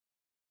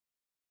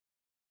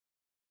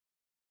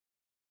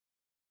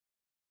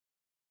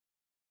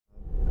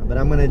but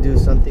I'm gonna do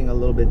something a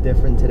little bit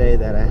different today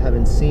that I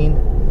haven't seen.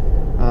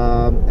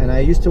 And I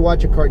used to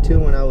watch a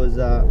cartoon when I was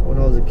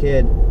a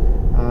kid.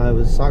 It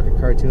was a soccer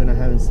cartoon. I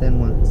haven't seen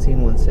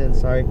one since.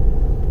 Sorry.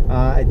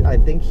 I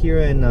think here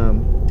in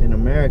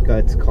America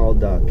it's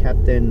called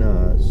Captain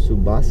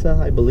Tsubasa,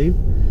 I believe.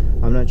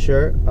 I'm not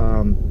sure,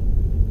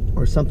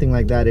 or something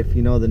like that. If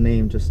you know the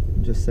name, just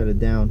set it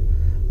down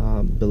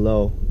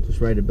below. Just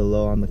write it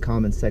below on the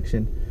comment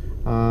section.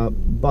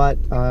 But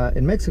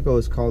in Mexico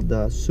it's called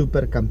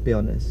Super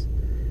Campeones.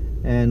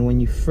 And when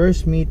you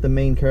first meet the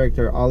main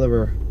character,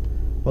 Oliverato,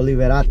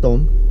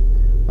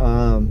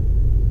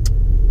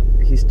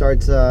 he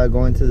starts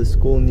going to the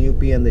school in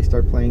UP, and they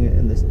start playing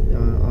in this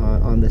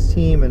on this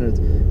team, and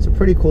it's a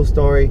pretty cool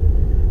story.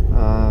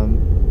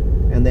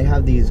 And they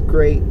have these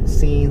great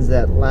scenes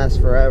that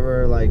last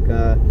forever. Like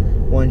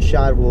one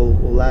shot will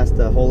last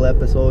a whole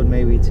episode,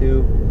 maybe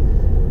two.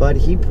 But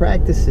he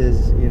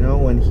practices, you know,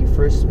 when he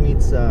first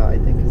meets, I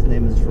think his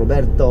name is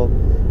Roberto,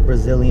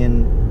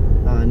 Brazilian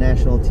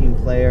national team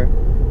player.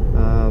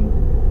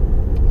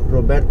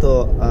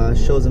 Roberto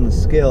shows him a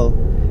skill,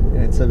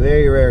 and it's a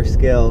very rare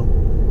skill.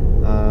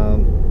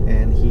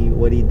 And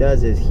what he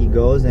does is he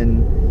goes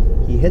and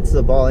he hits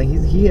the ball,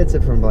 and he hits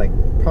it from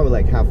probably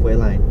like halfway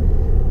line,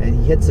 and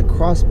he hits the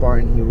crossbar,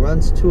 and he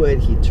runs to it.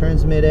 He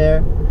turns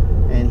midair,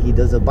 and he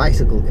does a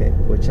bicycle kick,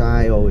 which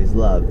I always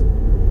loved.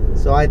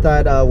 So I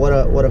thought,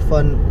 what a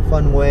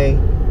fun way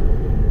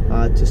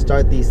to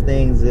start these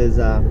things is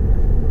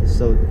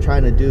so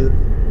trying to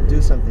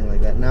do something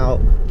like that. Now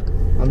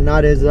I'm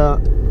not as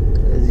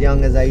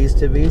young as I used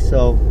to be,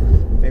 so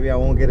maybe I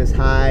won't get as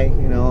high,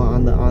 you know,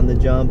 on the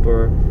jump,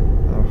 or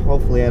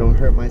hopefully I don't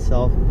hurt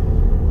myself.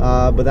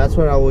 But that's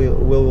what I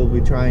will be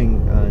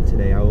trying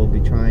today. I will be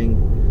trying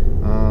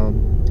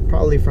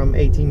probably from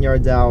 18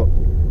 yards out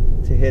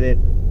to hit it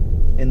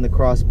in the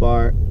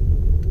crossbar,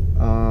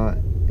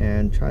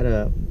 and try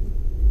to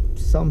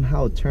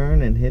somehow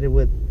turn and hit it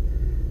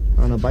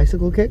on a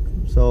bicycle kick.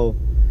 So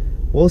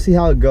we'll see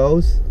how it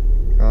goes.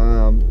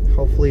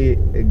 Hopefully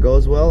it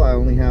goes well. I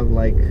only have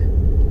like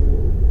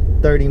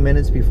 30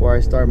 minutes before I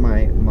start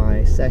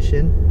my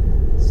session,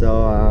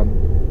 so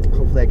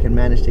hopefully I can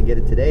manage to get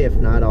it today. If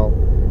not, I'll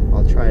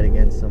try it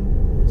again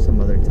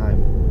some other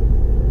time.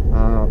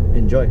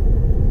 Enjoy.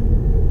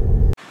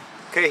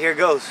 Okay, here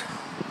goes.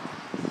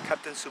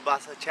 Captain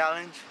Tsubasa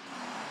challenge.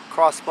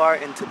 Crossbar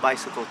into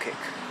bicycle kick.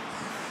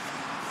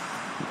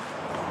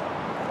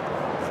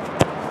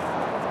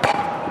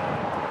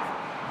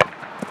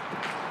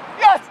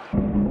 Yes!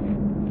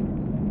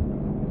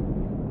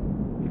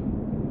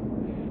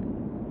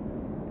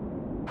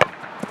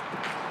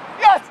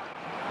 Yes!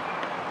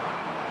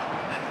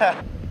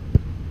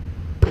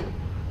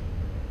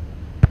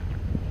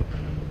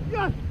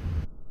 Yes!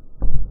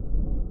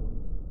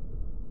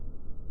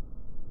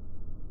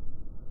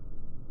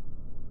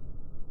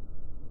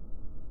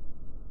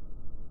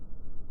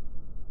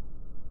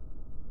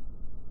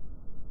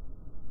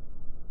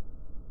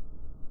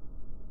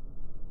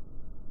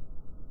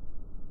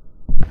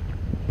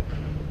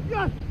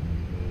 Yes!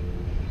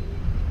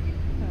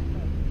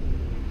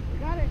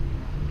 Got it!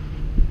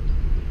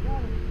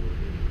 Got it!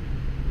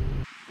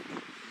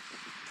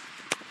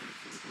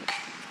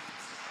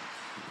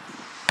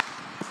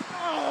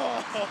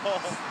 Oh!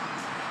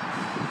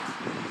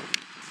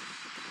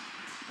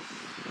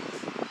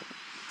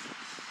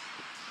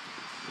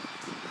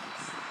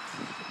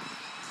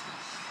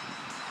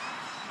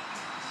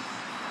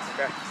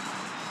 Okay.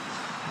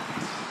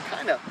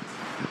 Kind of.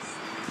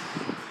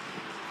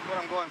 What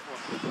I'm going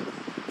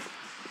for.